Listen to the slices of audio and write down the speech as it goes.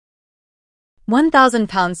1,000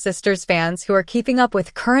 Pound Sisters fans who are keeping up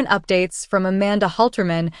with current updates from Amanda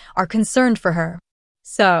Halterman are concerned for her.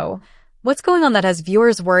 So, what's going on that has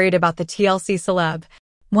viewers worried about the TLC celeb?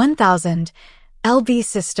 1,000 LB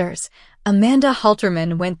Sisters. Amanda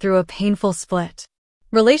Halterman went through a painful split.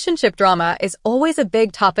 Relationship drama is always a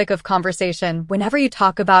big topic of conversation whenever you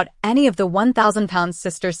talk about any of the 1,000 Pound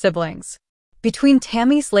Sisters siblings. Between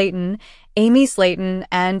Tammy Slaton, Amy Slaton,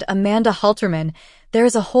 and Amanda Halterman, there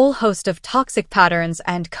is a whole host of toxic patterns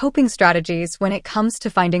and coping strategies when it comes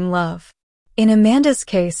to finding love. In Amanda's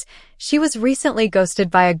case, she was recently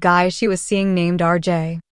ghosted by a guy she was seeing named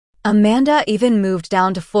RJ. Amanda even moved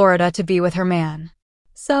down to Florida to be with her man.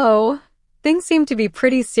 So, things seem to be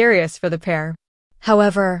pretty serious for the pair.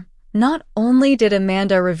 However, not only did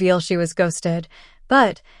Amanda reveal she was ghosted,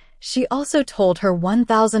 but she also told her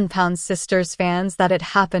 1,000 Pound Sisters fans that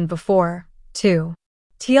it happened before, too.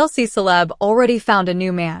 TLC celeb already found a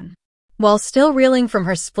new man. While still reeling from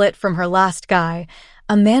her split from her last guy,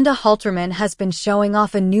 Amanda Halterman has been showing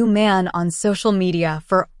off a new man on social media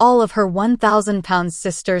for all of her 1,000 Pound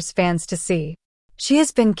Sisters fans to see. She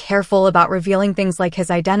has been careful about revealing things like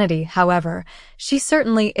his identity, however, she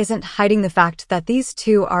certainly isn't hiding the fact that these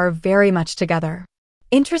two are very much together.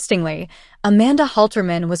 Interestingly, Amanda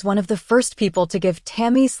Halterman was one of the first people to give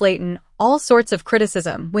Tammy Slaton all sorts of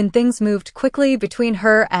criticism when things moved quickly between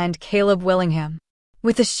her and Caleb Willingham.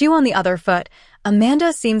 With the shoe on the other foot,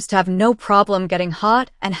 Amanda seems to have no problem getting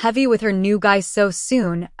hot and heavy with her new guy so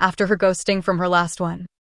soon after her ghosting from her last one.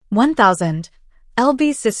 1,000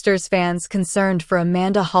 LB Sisters fans concerned for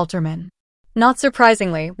Amanda Halterman. Not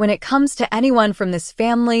surprisingly, when it comes to anyone from this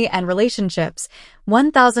family and relationships,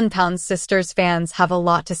 1,000 Pound Sisters fans have a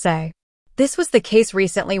lot to say. This was the case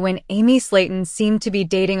recently when Amy Slaton seemed to be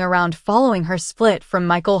dating around following her split from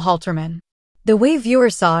Michael Halterman. The way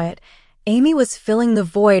viewers saw it, Amy was filling the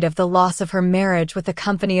void of the loss of her marriage with the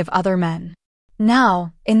company of other men.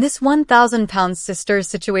 Now, in this 1,000 Sisters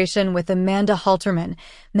situation with Amanda Halterman,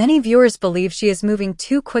 many viewers believe she is moving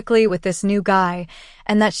too quickly with this new guy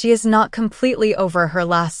and that she is not completely over her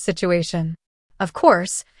last situation. Of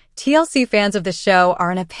course, TLC fans of the show are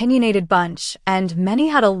an opinionated bunch, and many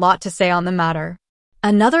had a lot to say on the matter.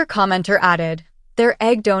 Another commenter added, "Their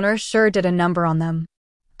egg donor sure did a number on them.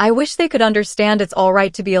 I wish they could understand it's all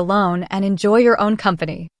right to be alone and enjoy your own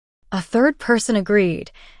company." A third person agreed,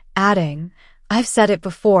 adding, "I've said it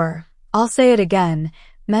before, I'll say it again,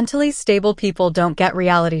 mentally stable people don't get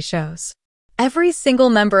reality shows." Every single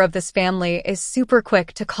member of this family is super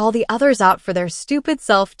quick to call the others out for their stupid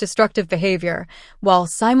self-destructive behavior, while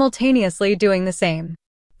simultaneously doing the same.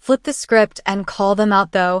 Flip the script and call them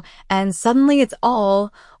out though, and suddenly it's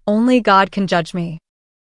all, "Only God can judge me."